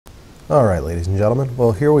All right, ladies and gentlemen.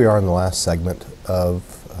 Well, here we are in the last segment of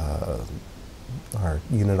our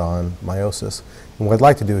unit on meiosis. And what I'd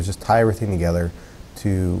like to do is just tie everything together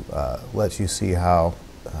to let you see how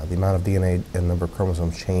the amount of DNA and number of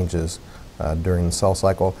chromosomes changes during the cell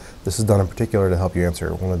cycle. This is done in particular to help you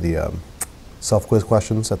answer one of the self-quiz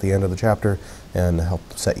questions at the end of the chapter and help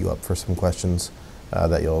set you up for some questions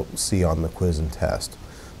that you'll see on the quiz and test.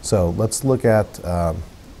 So let's look at the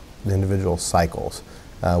individual cycles.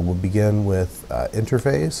 We'll begin with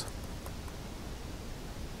interphase,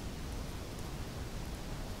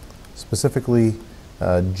 specifically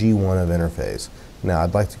G1 of interphase. Now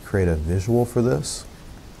I'd like to create a visual for this.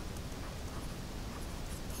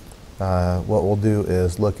 What we'll do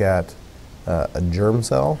is look at a germ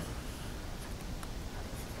cell.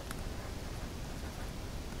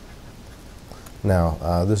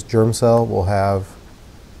 Now this germ cell will have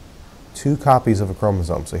two copies of a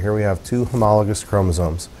chromosome. So here we have two homologous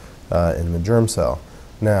chromosomes in the germ cell.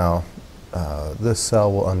 Now this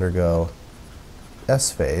cell will undergo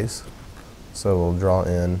S phase. So we'll draw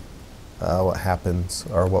in what happens,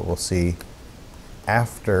 or what we'll see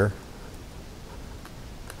after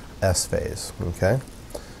S phase, okay?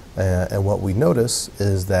 And what we notice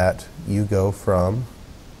is that you go from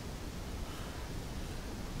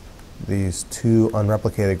these two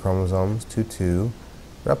unreplicated chromosomes to two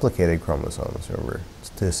replicated chromosomes. Remember,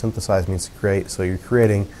 to synthesize means to create, so you're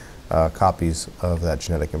creating copies of that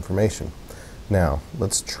genetic information. Now,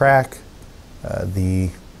 let's track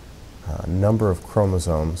the number of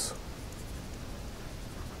chromosomes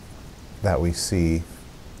that we see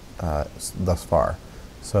thus far.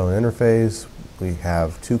 So in interphase, we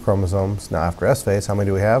have two chromosomes. Now after S phase, how many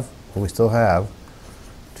do we have? Well, we still have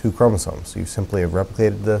two chromosomes. So you simply have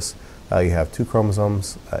replicated this. You have two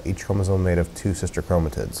chromosomes, each chromosome made of two sister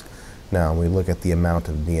chromatids. Now, when we look at the amount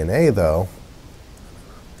of DNA, though,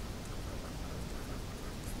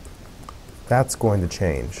 that's going to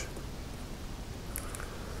change.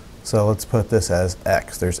 So let's put this as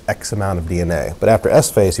X. There's X amount of DNA. But after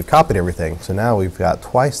S phase, you've copied everything. So now we've got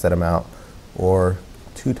twice that amount, or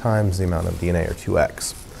 2 times the amount of DNA, or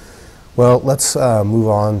 2X. Well, let's move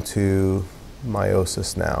on to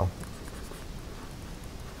meiosis now.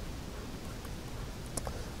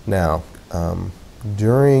 Now,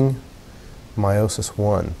 during meiosis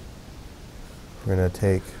 1, we're going to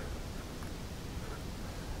take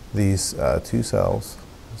these two cells.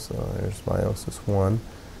 So there's meiosis 1,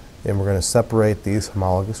 and we're going to separate these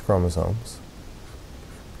homologous chromosomes.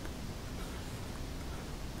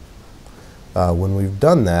 When we've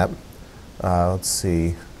done that, let's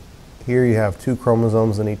see, here you have two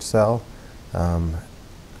chromosomes in each cell.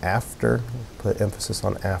 After, put emphasis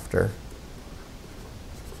on after.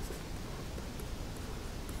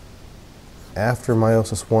 After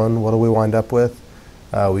meiosis 1, what do we wind up with?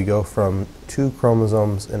 We go from two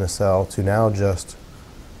chromosomes in a cell to now just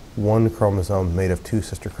one chromosome made of two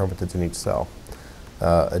sister chromatids in each cell.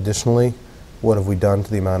 Additionally, what have we done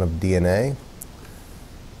to the amount of DNA?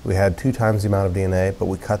 We had 2 times the amount of DNA, but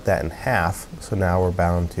we cut that in half, so now we're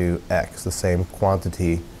bound to X, the same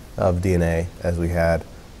quantity of DNA as we had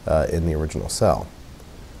in the original cell.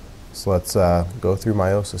 So let's go through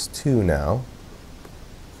meiosis 2 now.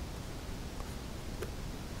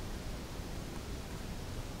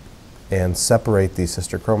 And separate these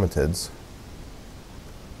sister chromatids.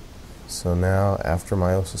 So now, after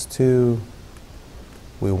meiosis 2,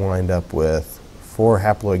 we wind up with 4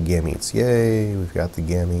 haploid gametes. Yay, we've got the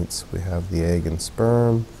gametes, we have the egg and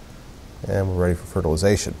sperm, and we're ready for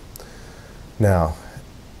fertilization. Now,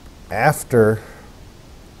 after,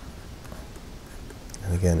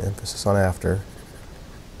 and again, emphasis on after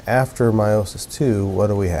meiosis 2, what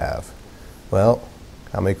do we have? Well,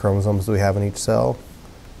 how many chromosomes do we have in each cell?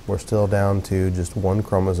 We're still down to just one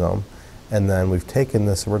chromosome, and then we've taken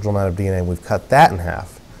this original amount of DNA and we've cut that in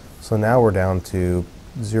half. So now we're down to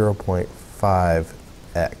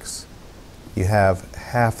 0.5x. You have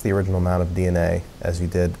half the original amount of DNA as you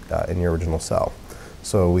did in your original cell.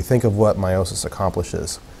 So we think of what meiosis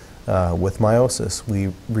accomplishes. With meiosis,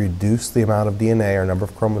 we reduce the amount of DNA, or number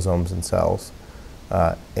of chromosomes in cells,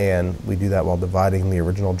 and we do that while dividing the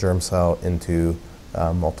original germ cell into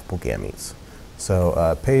multiple gametes.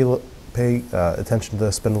 So pay attention to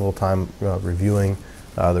this, spend a little time reviewing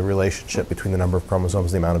the relationship between the number of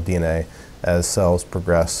chromosomes and the amount of DNA as cells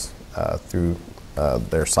progress through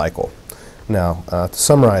their cycle. Now, to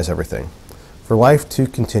summarize everything, for life to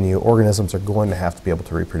continue, organisms are going to have to be able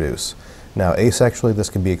to reproduce. Now, asexually, this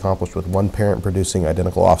can be accomplished with one parent producing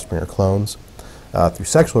identical offspring or clones. Through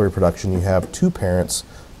sexual reproduction, you have two parents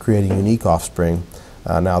creating unique offspring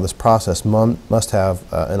Now, this process must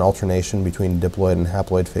have an alternation between diploid and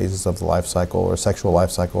haploid phases of the life cycle or sexual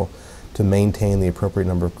life cycle to maintain the appropriate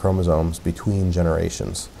number of chromosomes between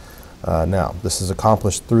generations. Now, this is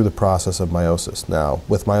accomplished through the process of meiosis. Now,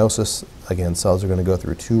 with meiosis, again, cells are going to go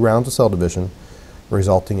through 2 rounds of cell division,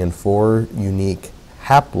 resulting in 4 unique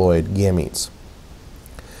haploid gametes.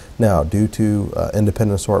 Now, due to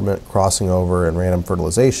independent assortment, crossing over, and random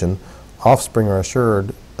fertilization, offspring are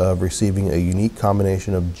assured of receiving a unique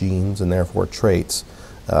combination of genes and therefore traits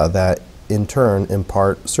that in turn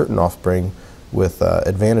impart certain offspring with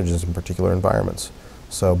advantages in particular environments.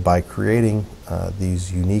 So by creating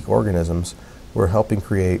these unique organisms, we're helping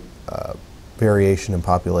create variation in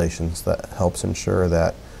populations that helps ensure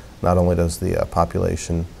that not only does the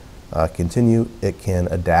population continue, it can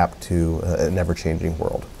adapt to an ever-changing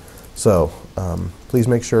world. So please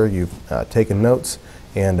make sure you've taken notes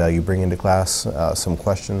and you bring into class some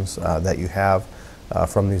questions that you have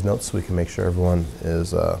from these notes so we can make sure everyone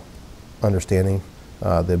is understanding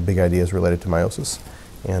the big ideas related to meiosis.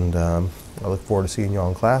 And I look forward to seeing you all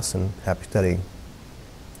in class, and happy studying.